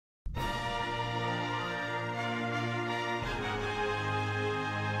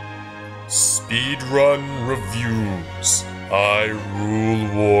Speedrun Reviews,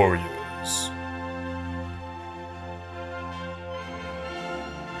 Hyrule Warriors.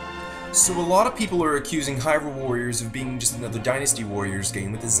 So a lot of people are accusing Hyrule Warriors of being just another Dynasty Warriors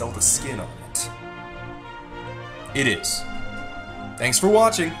game with a Zelda skin on it. It is. Thanks for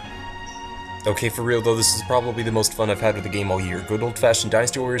watching! Okay, for real though, this is probably the most fun I've had with the game all year. Good old-fashioned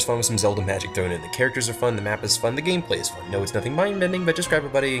Dynasty Warriors fun with some Zelda magic thrown in. The characters are fun, the map is fun, the gameplay is fun. No, it's nothing mind-bending, but just grab a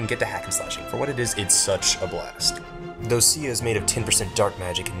buddy and get to hack and slashing. For what it is, it's such a blast. Though Sia is made of 10% dark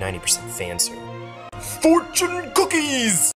magic and 90% fan service. Fortune cookies!